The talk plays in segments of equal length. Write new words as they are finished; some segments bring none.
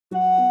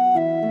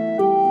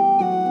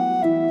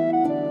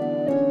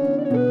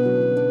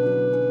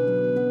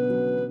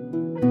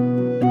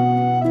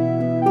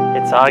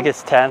It's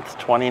August 10th,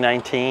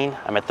 2019.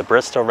 I'm at the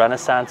Bristol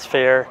Renaissance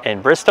Fair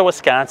in Bristol,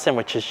 Wisconsin,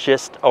 which is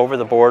just over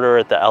the border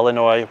at the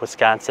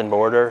Illinois-Wisconsin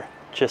border,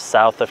 just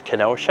south of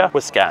Kenosha,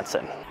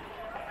 Wisconsin.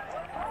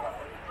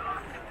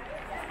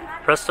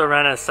 Bristol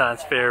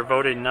Renaissance Fair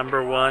voted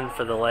 #1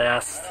 for the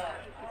last,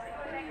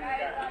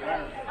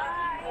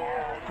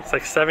 it's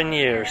like 7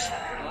 years.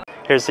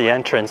 Here's the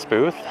entrance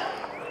booth.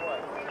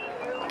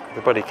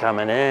 Everybody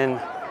coming in.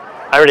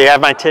 I already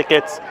have my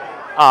tickets.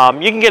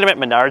 You can get them at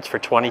Menards for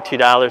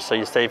 $22, so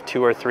you save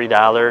 $2 or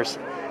 $3,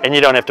 and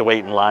you don't have to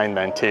wait in line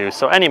then too.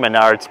 So any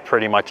Menards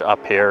pretty much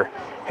up here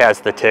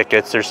has the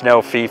tickets. There's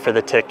no fee for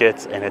the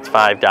tickets, and it's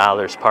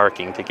 $5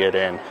 parking to get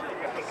in.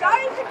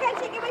 Sorry for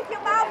catching you with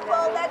your mouth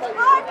full. That's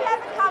hard to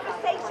have a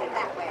conversation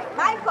that way.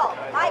 My fault,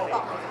 my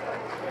fault.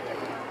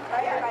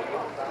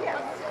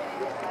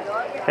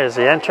 Here's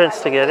the entrance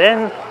to get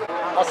in.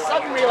 A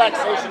sudden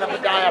relaxation of the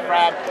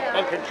diaphragm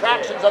and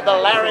contractions of the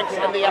larynx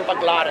and the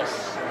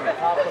epiglottis.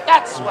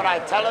 That's what I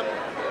tell him.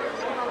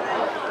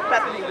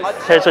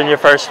 Here's when you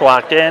first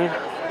walk in.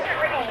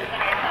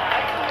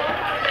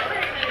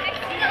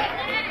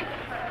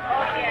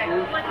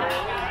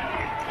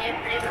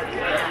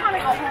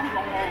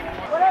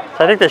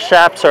 So I think the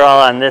shops are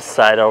all on this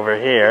side over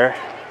here.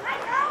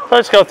 So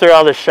let's go through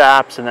all the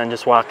shops and then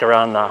just walk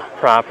around the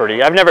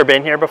property. I've never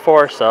been here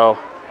before, so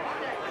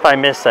if I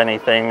miss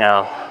anything,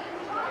 you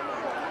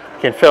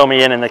can fill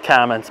me in the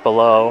comments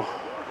below.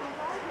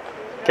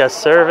 Guest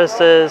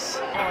services.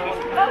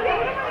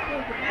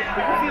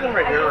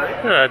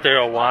 Do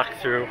a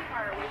walkthrough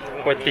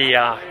with the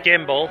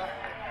gimbal.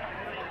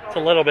 It's a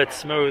little bit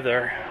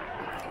smoother.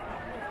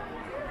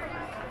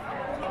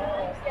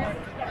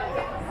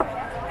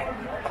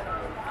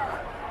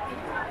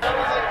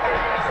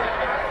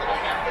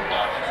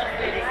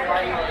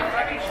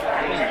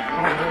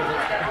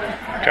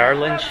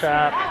 Garland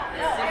shop.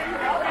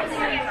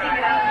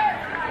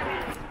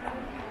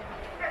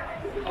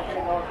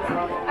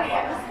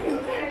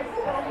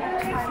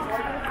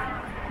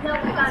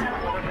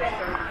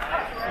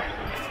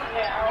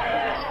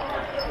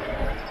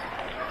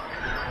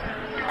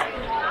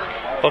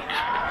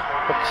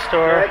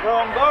 Bookstore.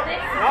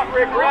 Not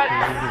regret.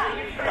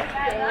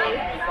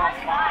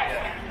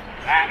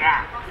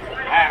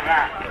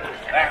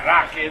 That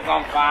rock is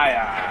on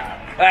fire.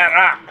 That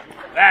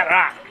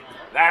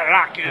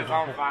rock is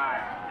on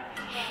fire.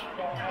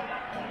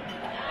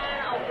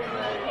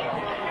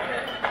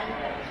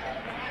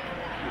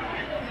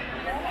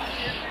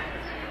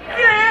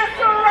 Yes,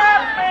 the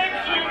rock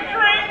makes you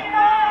drink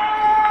more.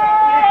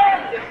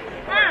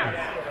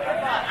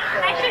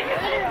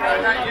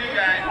 Not you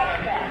guys.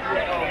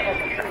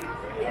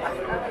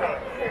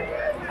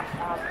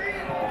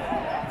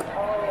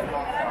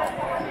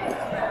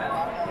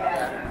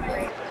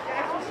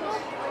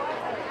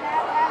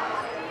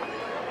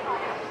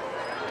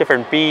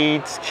 Different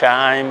beads,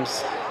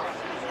 chimes.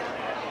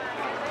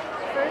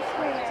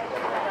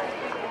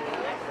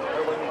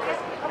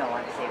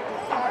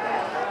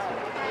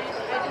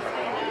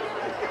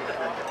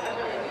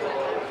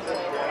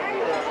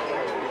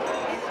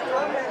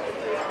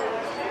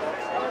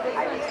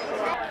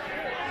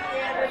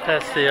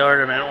 That's the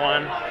ornament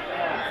one.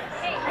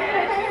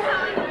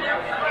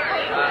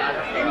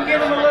 You can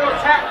give him a little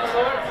tap,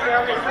 see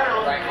how they sound.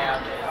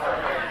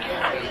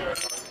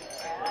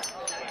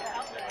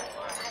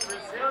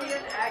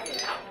 Brazilian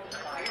agate.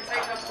 You can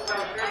take up to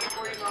about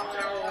 30-40 miles an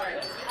hour away.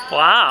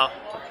 Wow.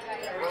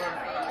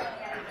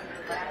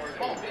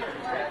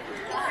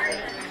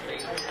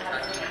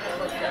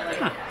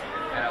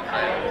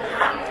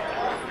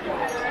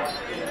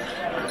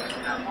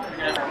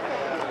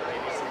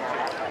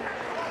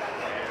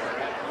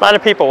 A lot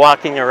of people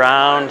walking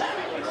around.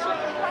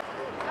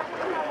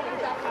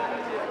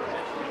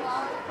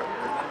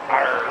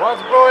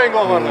 What's going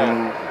on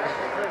there?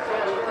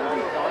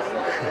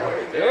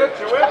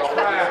 It's a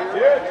witchcraft.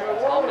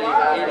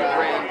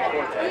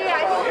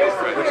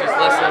 Which is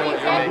less than what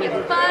you're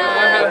making.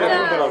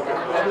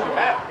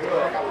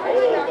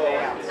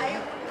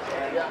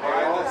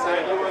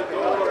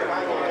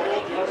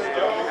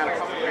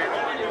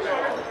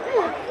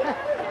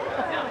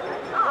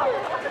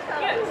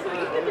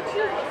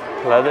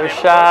 Leather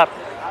shop.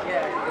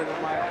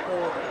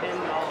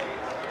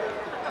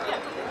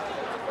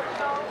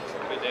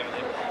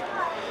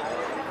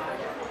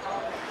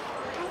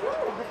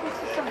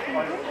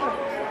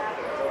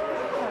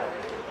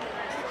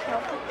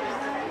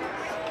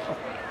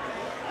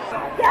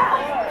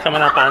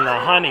 Coming up on the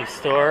honey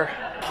store.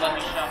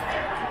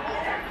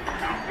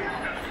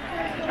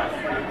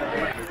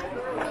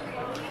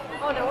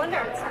 Oh, no wonder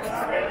it's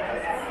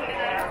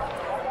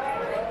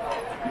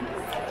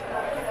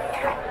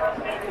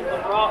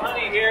Raw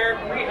honey here,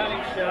 free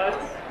honey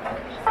shots.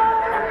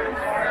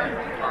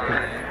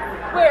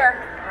 where?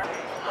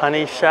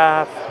 Honey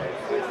shop.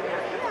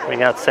 We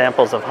got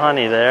samples of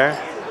honey there.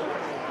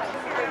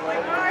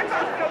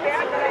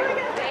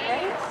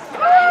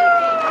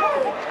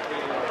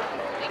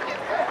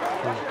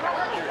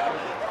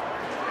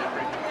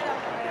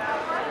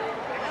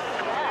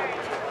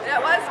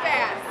 That was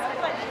fast.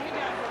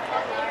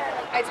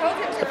 I told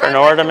him Different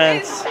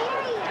ornaments.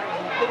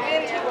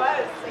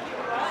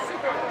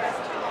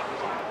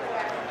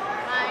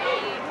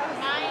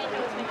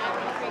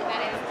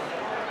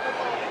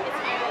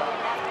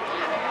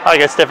 Oh, I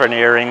guess different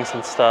earrings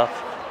and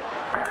stuff.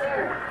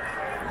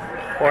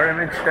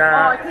 Ornament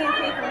shop.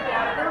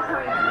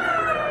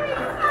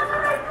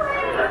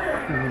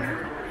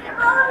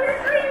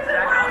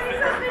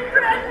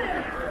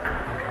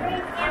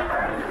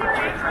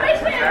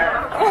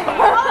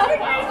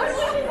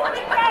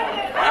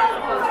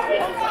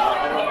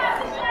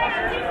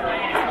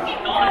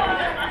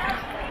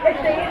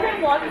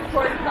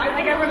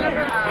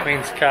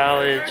 Queens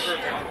College.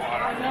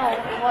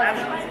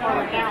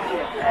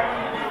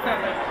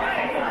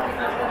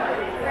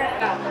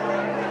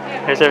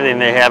 Here's everything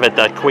they have at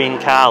the Queen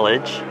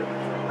College.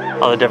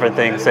 All the different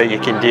things that you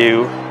can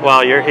do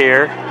while you're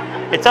here.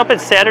 It's open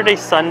Saturday,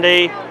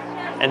 Sunday,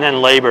 and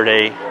then Labor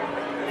Day.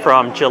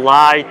 From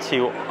July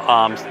to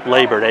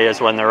Labor Day is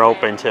when they're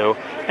open to.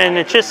 And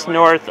it's just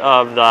north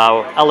of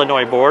the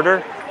Illinois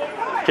border,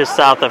 just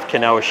south of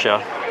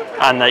Kenosha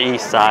on the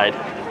east side.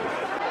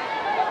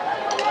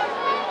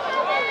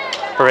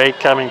 Parade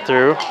coming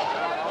through.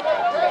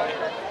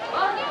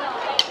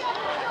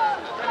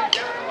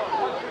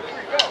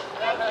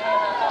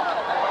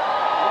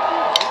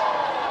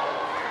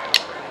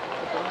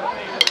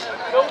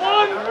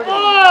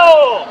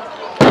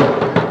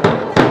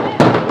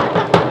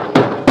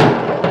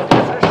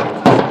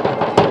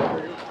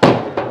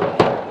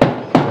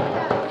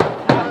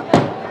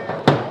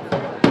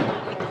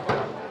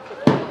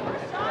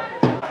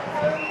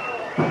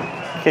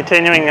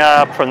 Continuing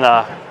up from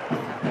the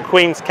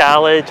Queens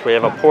College, we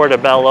have a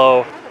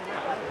portobello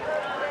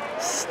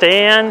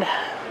stand.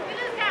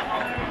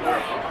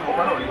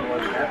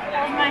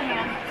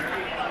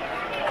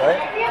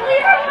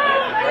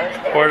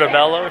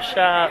 Portobello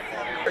shop.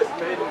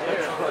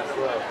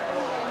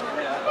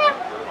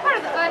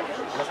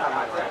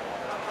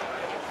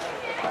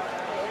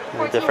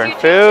 Different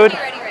food.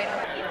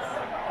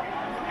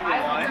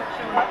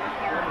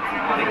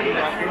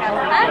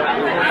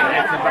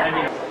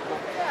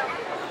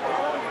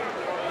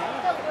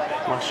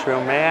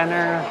 Mushroom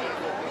Manor.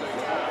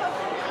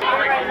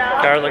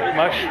 Garlic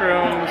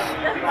mushrooms.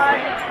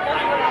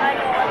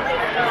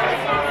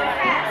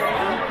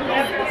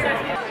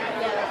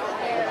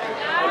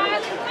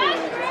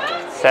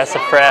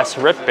 Sassafras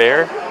root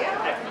beer.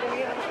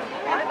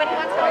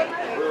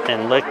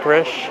 And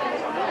licorice.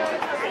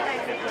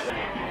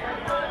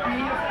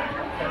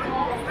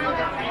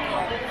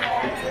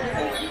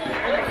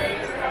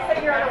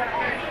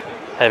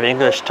 Have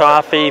English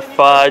toffee,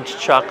 fudge,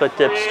 chocolate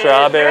dipped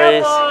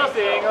strawberries.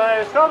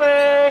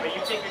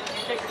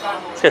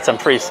 Let's get some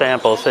free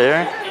samples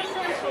here.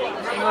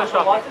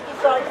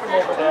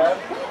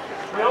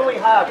 We only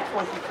have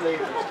 20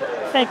 flavors.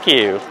 Thank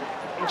you.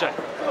 Enjoy.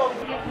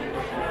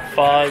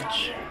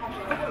 Fudge.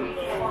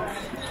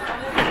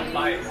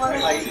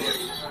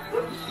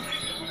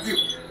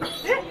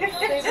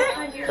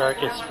 Dark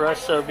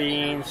espresso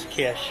beans,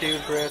 cashew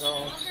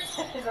brittle.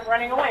 Is it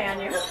running away on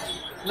you?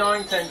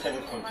 9, 10,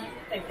 10, 20.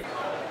 Thank you.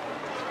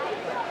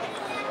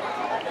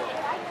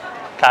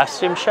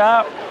 Costume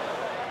shop.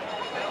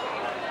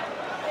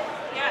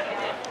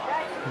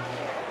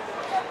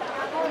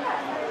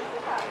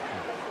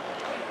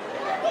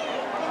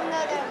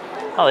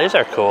 Oh, these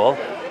are cool.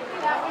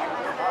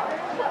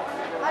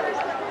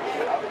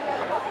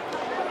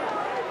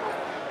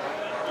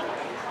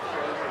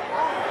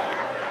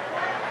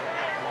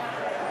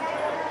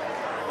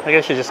 I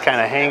guess you just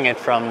kind of hang it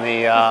from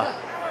the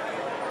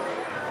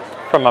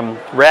from a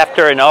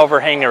rafter and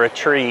overhang or a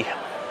tree.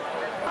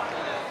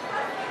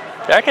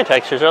 The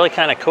architecture is really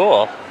kind of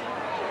cool.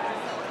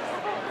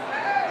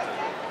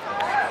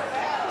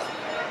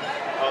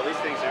 Oh, these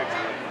things are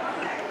excellent.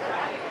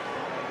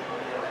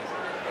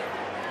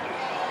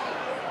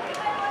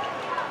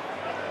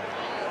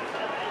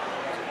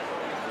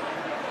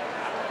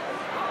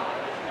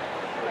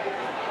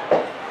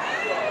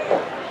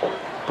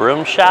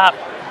 Broom shop.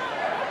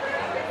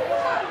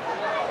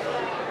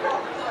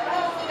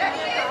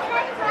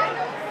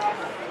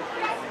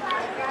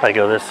 I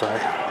go this way.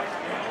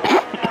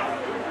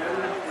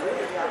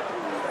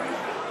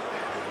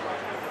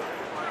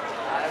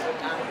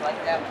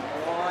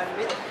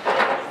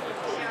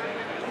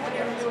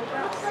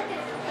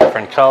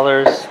 Different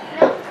colors.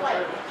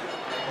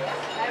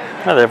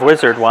 Oh, they have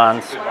wizard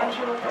wands.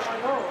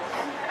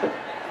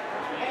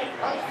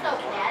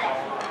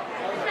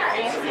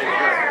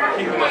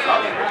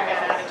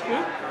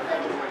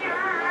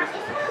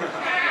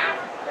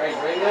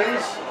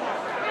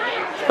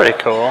 It's pretty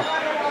cool.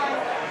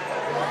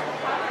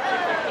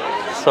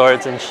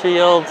 Swords and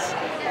shields.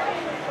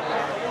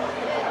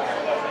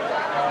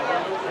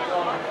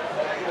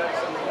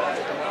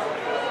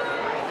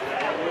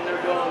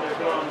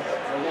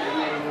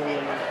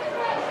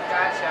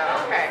 Gotcha.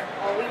 Okay.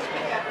 Well, we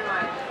keep that in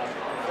mind.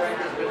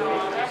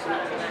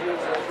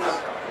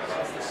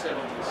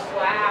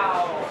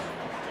 Wow.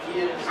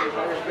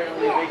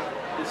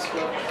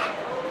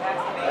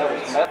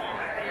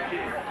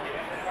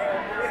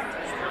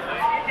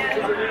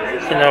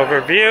 Just an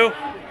overview.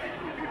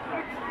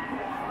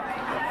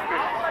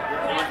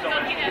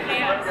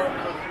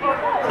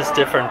 Just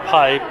different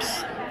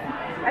pipes.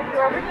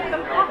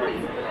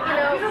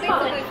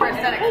 Basically for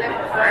aesthetics.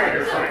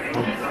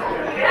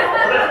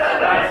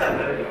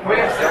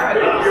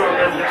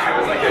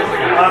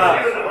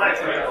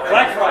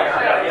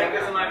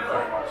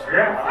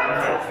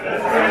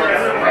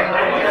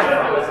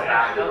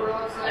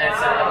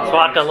 Let's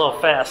walk a little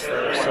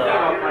faster, so.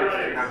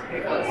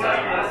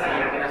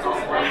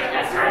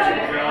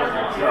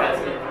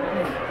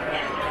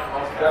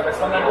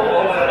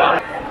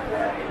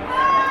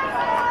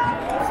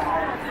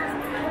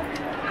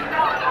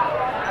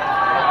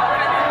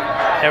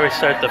 Here we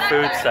start the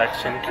food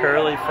section.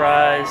 Curly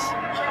fries.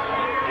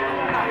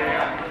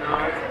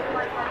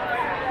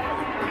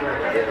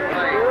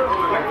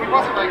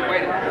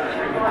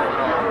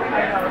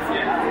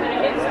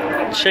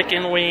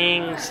 Chicken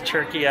wings,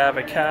 turkey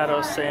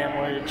avocado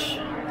sandwich.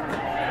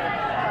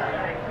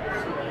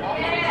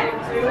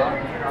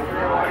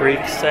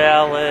 Greek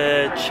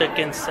salad,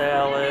 chicken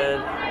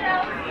salad,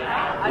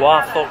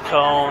 waffle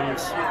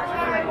cones.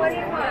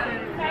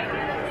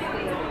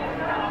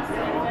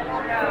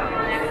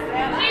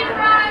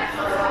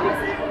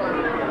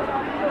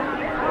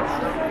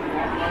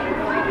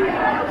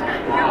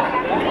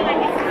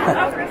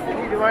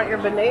 You want your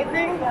benet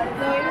thing?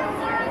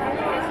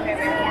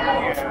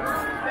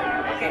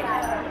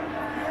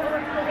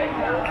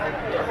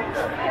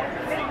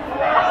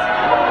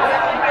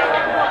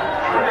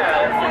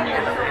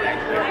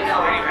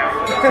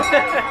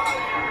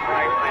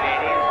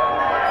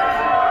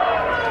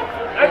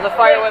 There's a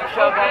fire whip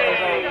shove on his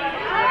own.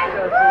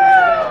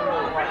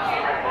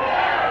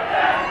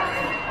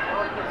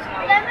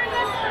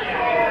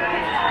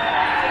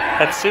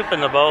 That soup in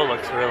the bowl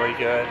looks really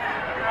good.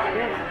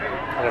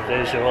 Got a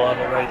visual of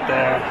it right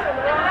there.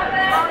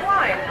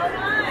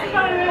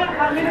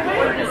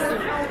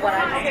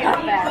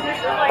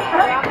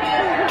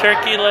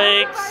 Turkey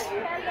legs.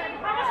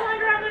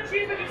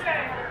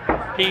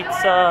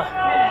 Pizza.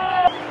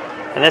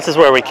 And this is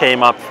where we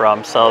came up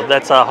from, so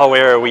that's a whole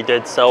area we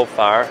did so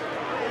far.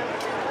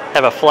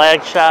 Have a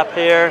flag shop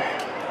here.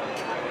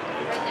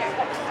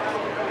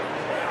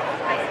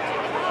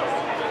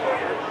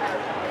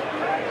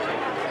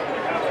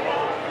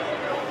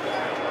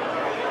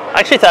 I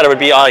actually thought it would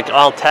be like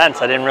all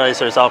tents. I didn't realize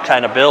there's all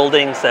kind of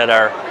buildings that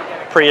are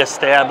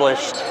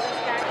pre-established.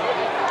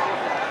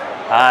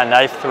 Ah,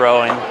 knife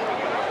throwing.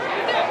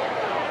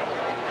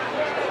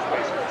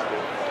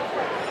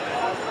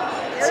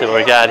 Let's see what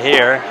we got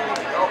here.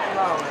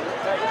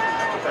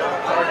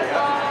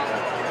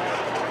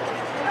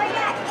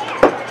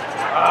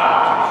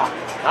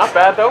 Not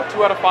bad though,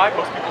 2 out of 5.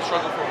 Most people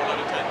struggle for 1 out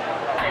of 10.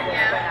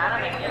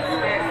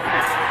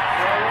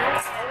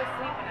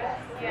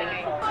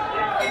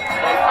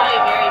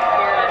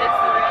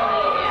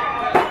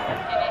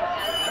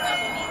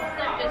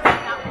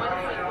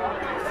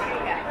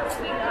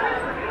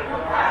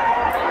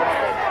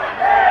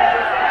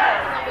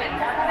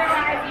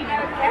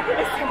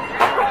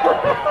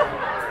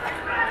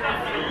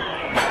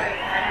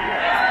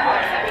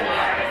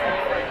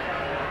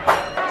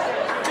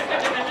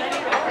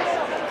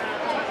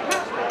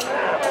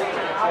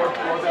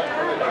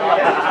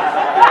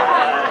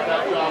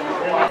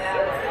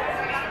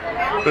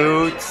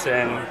 Boots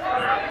and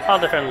all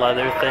different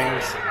leather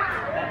things.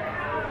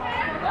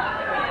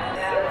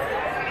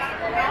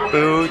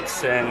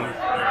 Boots and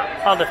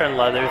all different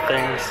leather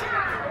things.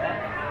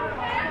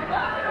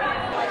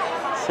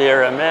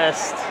 Sierra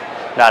Mist,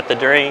 not the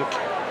drink.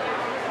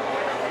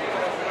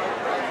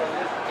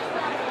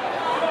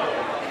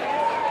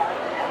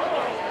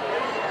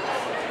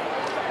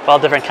 All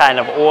different kind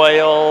of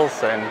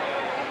oils and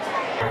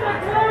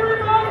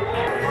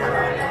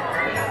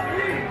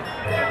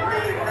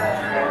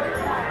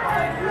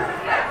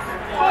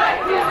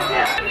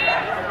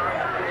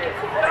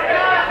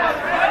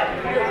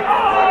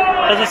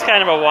this is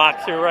kind of a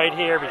walkthrough right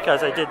here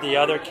because I did the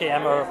other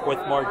camera with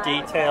more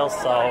details,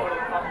 so.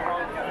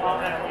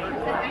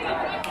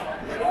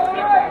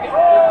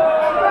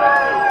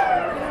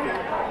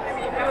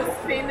 It was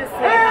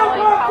famously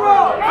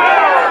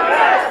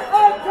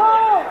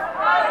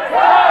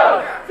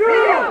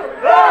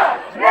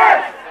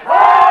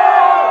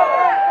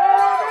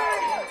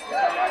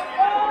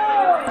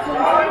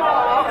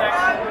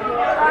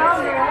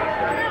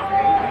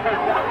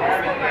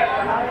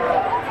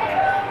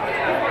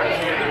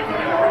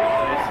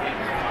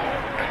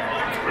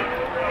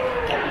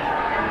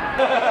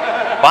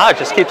Wow, it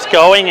just keeps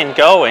going and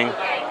going.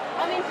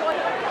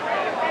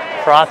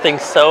 Frothing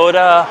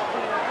soda.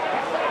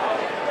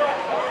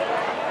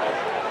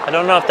 I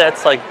don't know if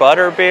that's like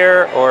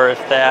butterbeer or if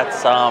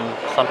that's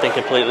something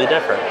completely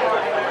different.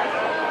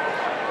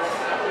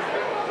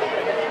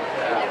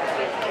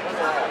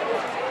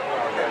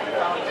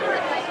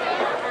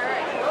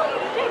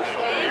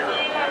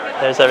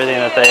 There's everything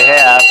that they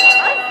have.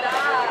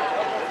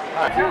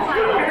 I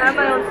have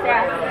my own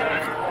staff.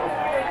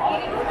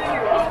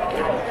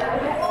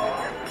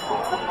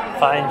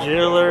 Fine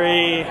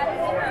jewelry.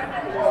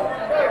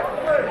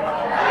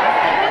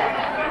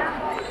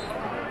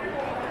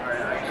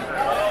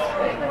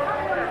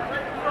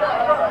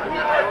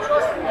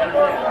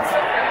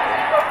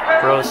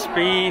 Roast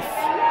beef,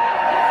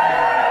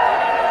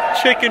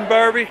 chicken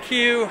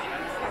barbecue.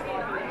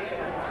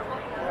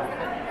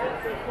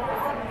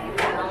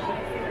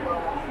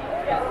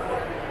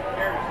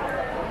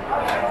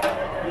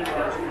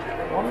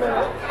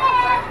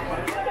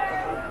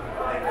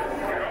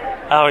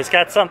 Oh, he's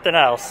got something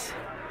else.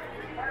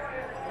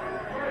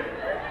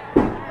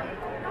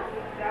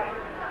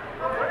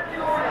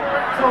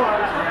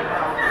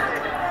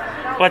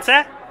 What's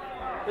that?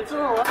 It's a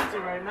little empty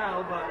right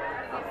now, but...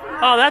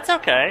 Oh, that's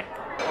okay.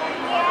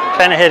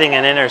 Kind of hitting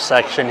an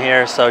intersection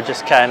here, so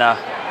just kind of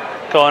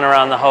going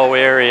around the whole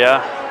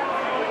area.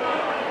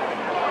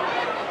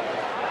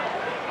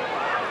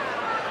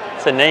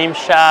 It's a name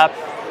shop.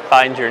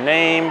 Find your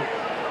name.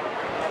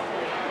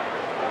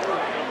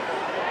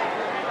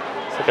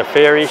 It's like a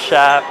fairy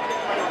shop.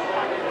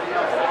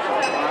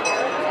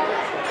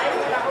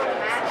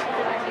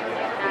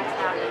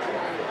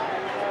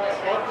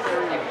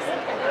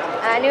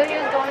 I knew he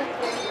was going to.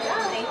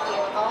 Thank you.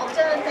 All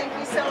done. Thank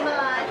you so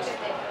much.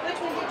 Which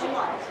one did you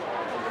want?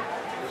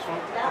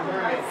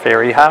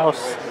 Fairy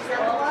house.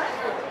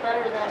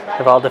 They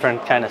have all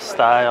different kind of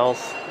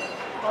styles.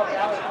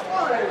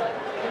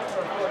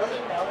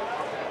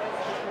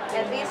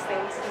 And these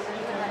things.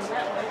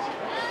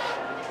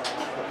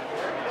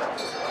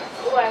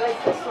 Oh, I like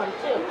this one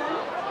too.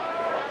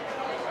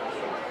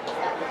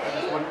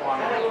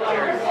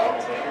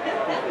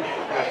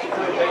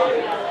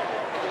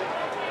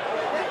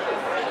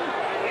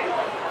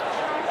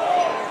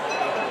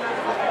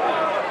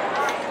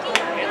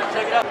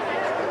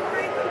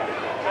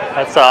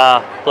 That's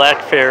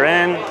Black Fair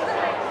Inn.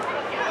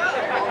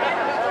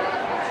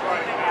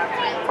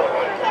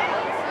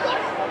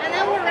 And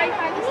then we're right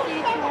by the stage.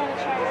 You want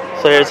to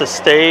try. So here's a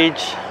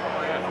stage.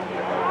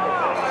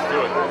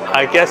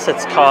 I guess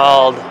it's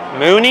called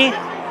Mooney.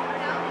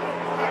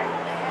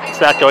 It's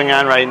not going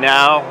on right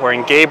now. We're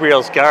in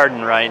Gabriel's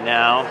Garden right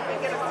now.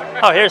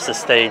 Oh, here's the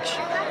stage.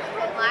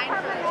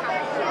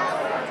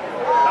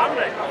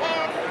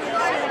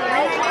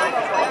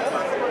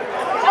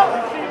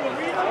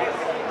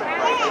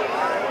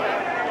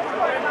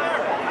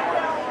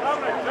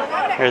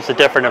 Here's the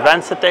different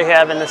events that they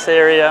have in this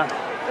area.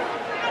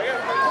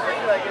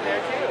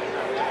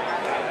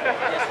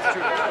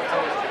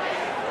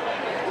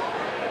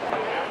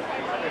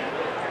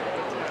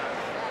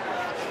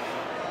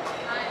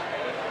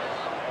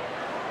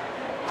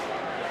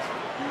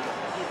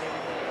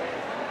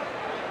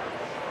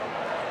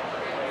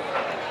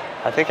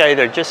 I think I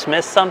either just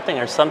missed something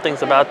or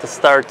something's about to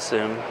start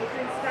soon.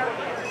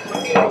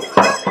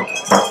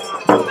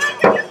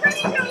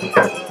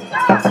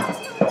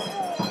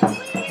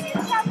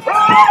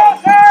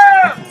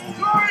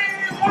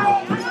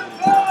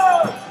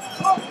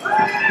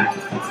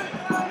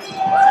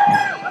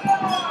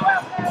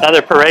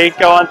 Another parade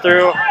going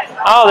through.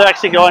 Oh, they're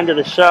actually going to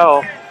the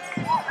show.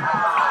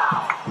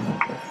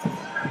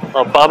 A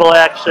little bubble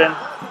action.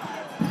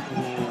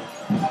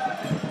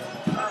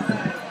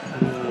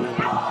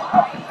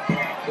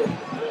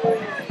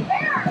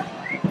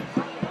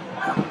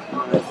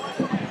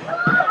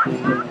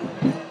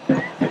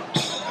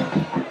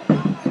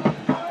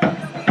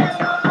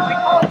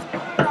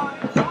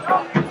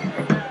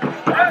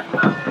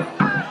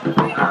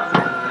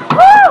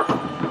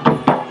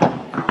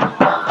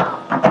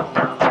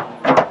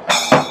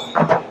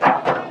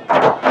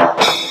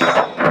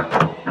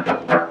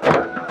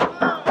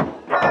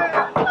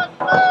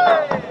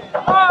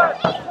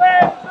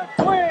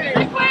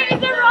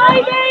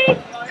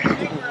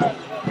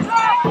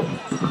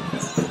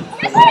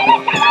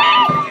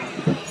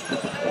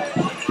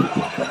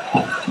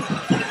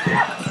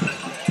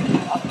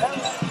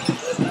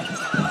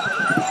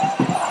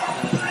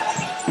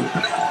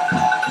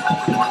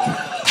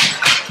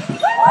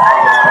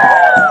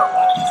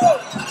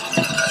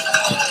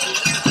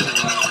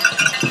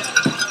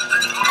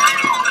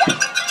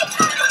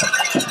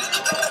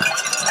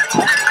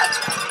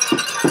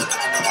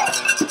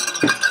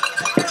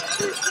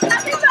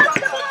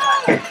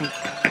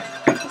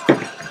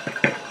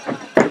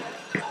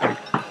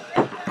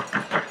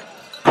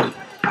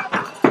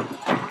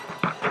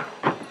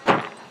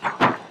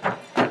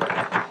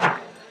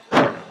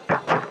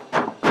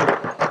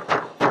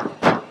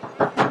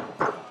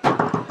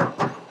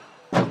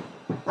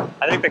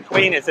 I think the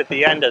Queen is at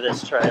the end of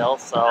this trail,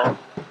 so.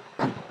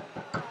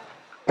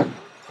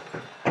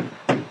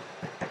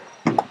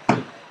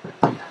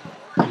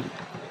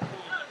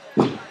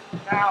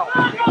 Now,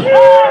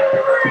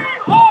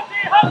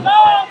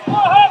 hello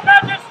for Her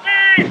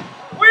Majesty,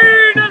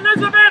 Queen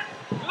Elizabeth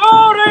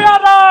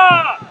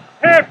Gloriana!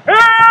 Hip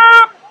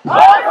hip!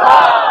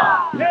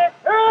 Hurrah! Hip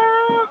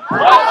hip!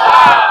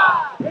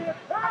 Hurrah! Hip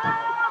hip!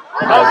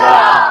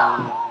 Hurrah!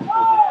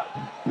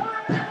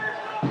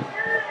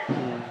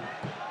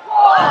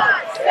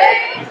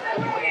 Save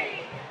the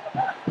Queen!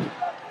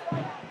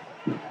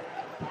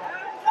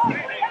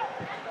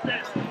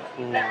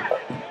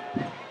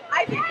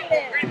 I think it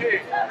is.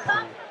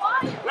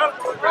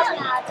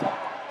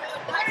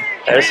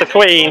 There's the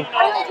Queen.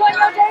 Are you enjoying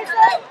your day, sir?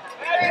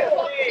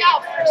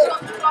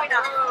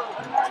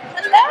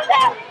 Hello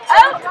there.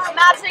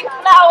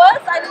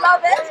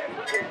 love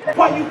it.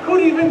 Why, you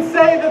could even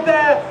say that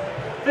they're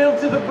filled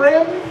to the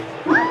brim.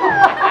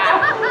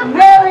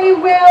 Very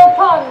well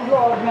pun,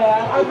 Lord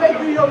Mayor. Thank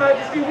you, Your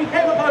Majesty. We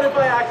came upon it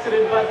by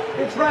accident, but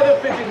it's rather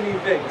fitting,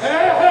 methinks.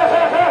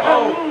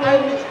 Oh,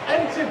 and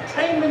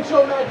entertainment,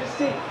 Your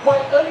Majesty.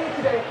 Why, earlier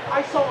today,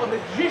 I saw a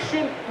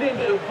magician named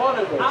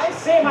Ivanovich. I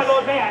say, my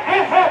Lord Mayor.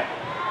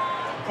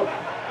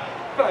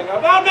 Crying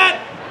out loud, man!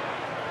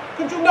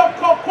 Could you not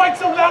call quite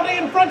so loudly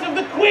in front of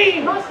the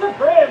Queen? Master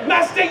Brim.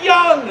 Master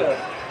Young!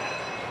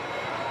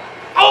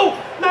 Oh,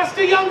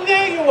 Master Young,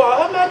 there you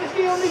are. Her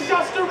Majesty only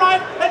just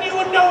arrived, and you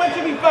were nowhere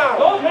to be found.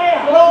 Lord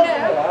Mayor.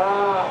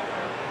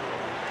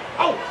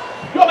 Oh,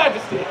 Your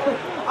Majesty,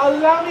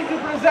 allow me to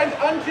present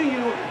unto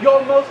you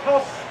your most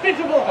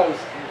hospitable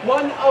host,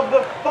 one of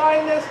the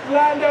finest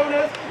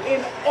landowners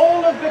in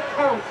all of the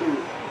county.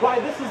 Why,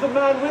 this is a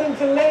man willing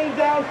to lay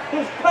down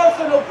his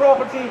personal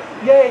property,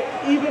 yea,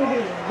 even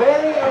his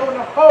very own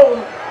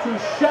home, to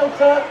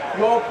shelter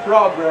your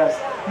progress.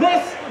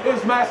 This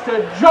is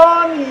Master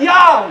John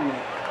Young.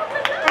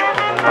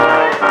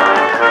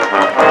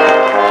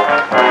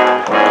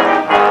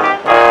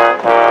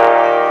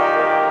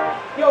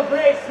 Your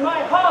Grace, my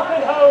hearth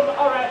and home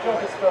are at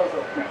your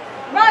disposal.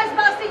 Rise,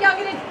 Master Young,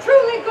 it is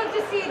truly good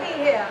to see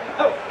thee here.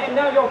 Oh, and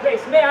now, Your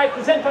Grace, may I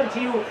present unto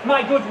you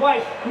my good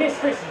wife,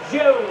 Mistress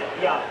Joan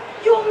Young.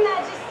 Your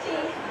Majesty,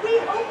 we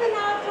open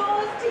our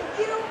doors to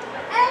you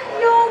and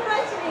your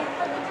retinue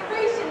for the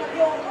duration of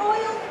your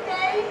royal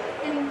stay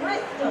in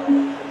Bristol.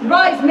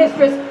 Rise,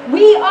 mistress,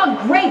 we are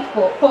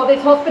grateful for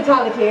this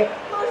hospitality.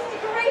 Most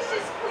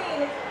gracious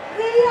Queen,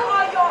 we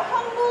are your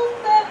humble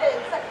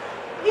servants.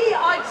 We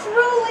are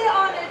truly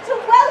honored to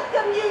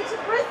welcome you to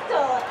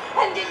Bristol,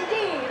 and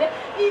indeed,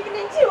 even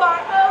into our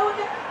own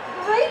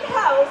great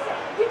house,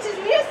 which is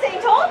near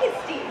St.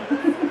 Augustine.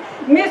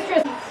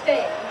 Mistress,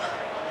 Stay.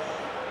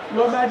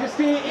 Your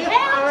Majesty, if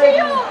Hail to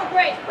you,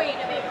 great Queen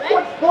of England.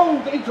 What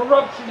bold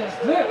interruption is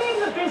this?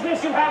 Name the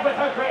business you have with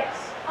her Grace.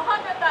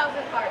 100,000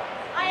 pardons.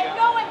 I have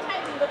no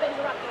intention of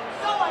interrupting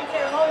so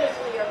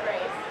unceremoniously, Your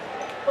Grace.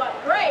 But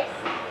Grace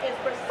is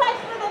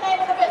precisely the name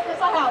of the business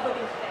I have with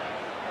you today.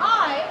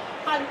 I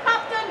am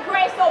Captain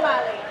Grace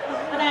O'Malley,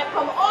 and I have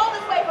come all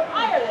this way from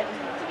Ireland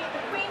to meet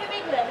the Queen of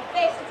England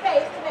face to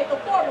face to make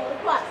a formal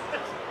request.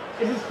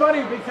 It is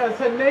funny because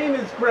her name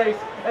is Grace,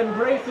 and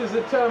grace is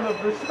a term of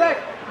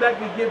respect that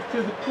we give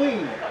to the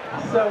Queen.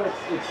 So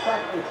it's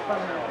fun.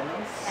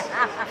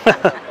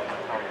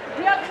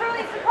 we are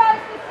truly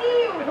surprised to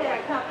see you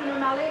here, Captain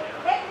O'Malley.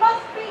 It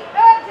must be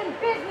urgent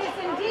business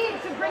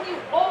indeed to bring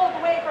you all the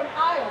way from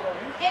Ireland.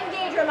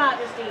 Indeed, Your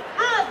Majesty,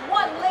 as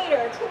one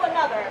leader to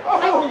another.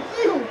 Oh,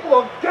 you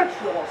forget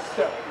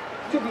yourself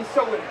to be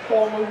so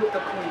informal with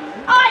the Queen.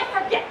 I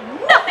forget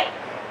nothing,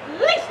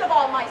 least of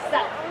all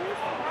myself.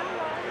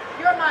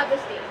 Your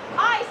Majesty,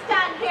 I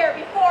stand here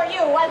before you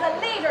as a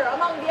leader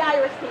among the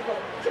Irish people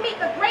to meet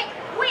the great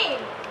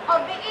Queen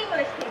of the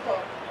English people,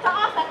 to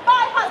ask that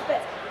my husband,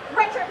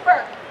 Richard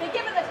Burke, be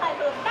given the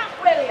title of Mac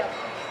William,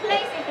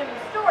 placing him in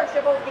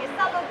stewardship over the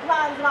assembled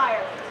lands of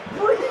Ireland.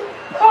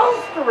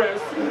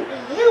 Preposterous!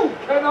 You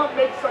cannot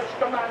make such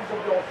demands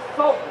of your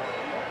sovereign.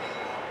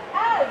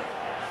 As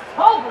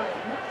sovereign,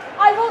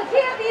 I will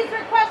hear these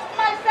requests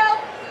myself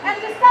and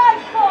decide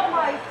for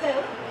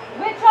myself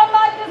which are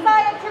my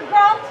desire to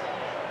grant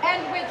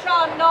and which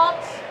are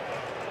not.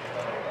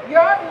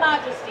 Your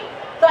Majesty,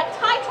 the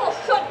title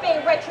should be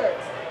Richard's,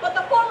 but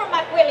the former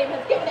Macwilliam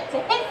has given it to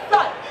his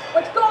son,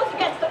 which goes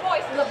against the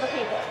voices of the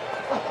people.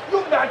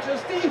 Your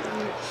Majesty,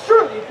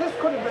 surely this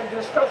could have been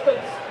discussed at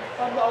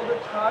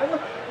another time,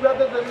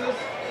 rather than this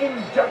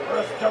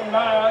indecorous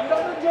demand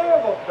on the day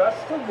of a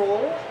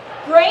festival.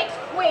 Great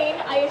Queen,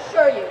 I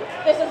assure you,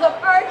 this is of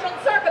urgent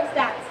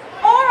circumstance,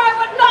 or I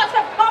would not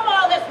have come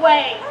all this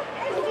way.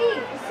 Indeed,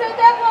 so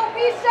therefore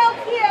we shall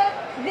hear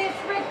this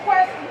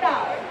request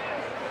now.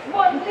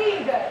 One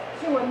leader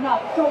to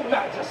another. Your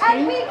Majesty.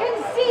 And we can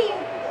see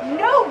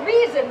no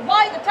reason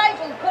why the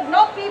title could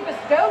not be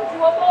bestowed to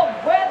a more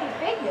worthy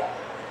figure.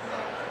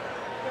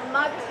 Your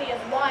Majesty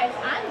is wise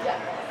and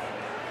generous.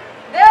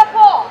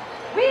 Therefore,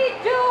 we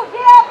do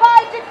hereby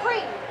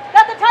decree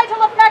that the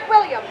title of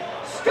Macwilliam,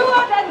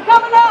 Steward and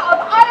Governor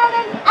of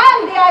Ireland and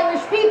the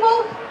Irish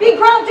people, be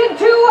granted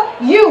to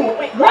you,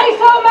 Grace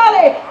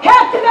O'Malley,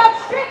 Captain of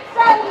Ships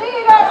and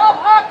leader of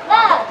her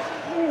class.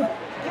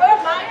 Your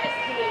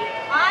Majesty,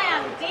 I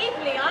am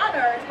deeply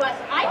honored, but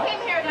I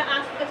came here to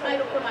ask the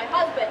title for my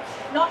husband,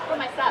 not for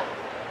myself.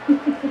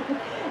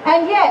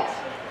 And yet,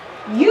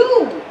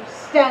 you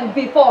stand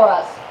before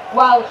us,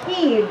 while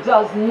he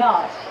does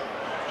not.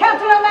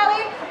 Captain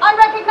O'Malley, I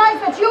recognize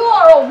that you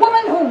are a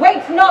woman who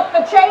waits not for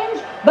change,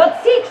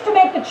 but seeks to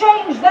make the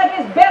change that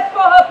is best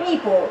for her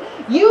people.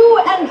 You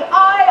and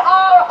I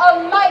are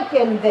alike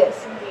in this.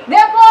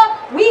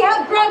 Therefore, we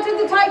have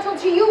granted the title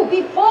to you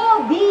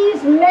before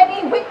these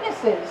many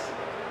witnesses.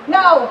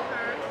 Now,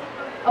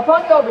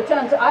 upon your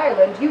return to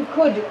Ireland, you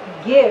could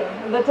give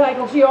the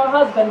title to your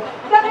husband.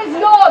 That is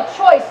your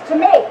choice to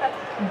make.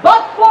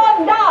 But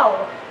for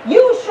now,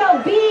 you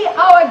shall be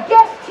our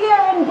guest here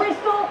in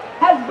Bristol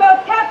as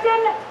both Captain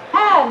Captain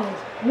and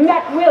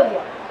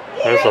MacWilliam.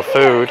 There's the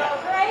food.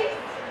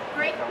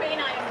 Great Queen,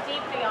 I am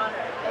deeply honored.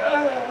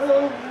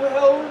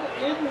 Well,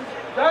 in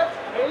that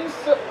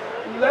case,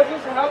 let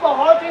us have a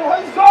hearty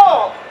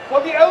huzzah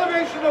for the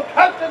elevation of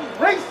Captain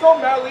Grace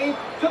O'Malley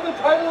to the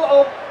title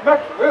of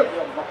MacWilliam.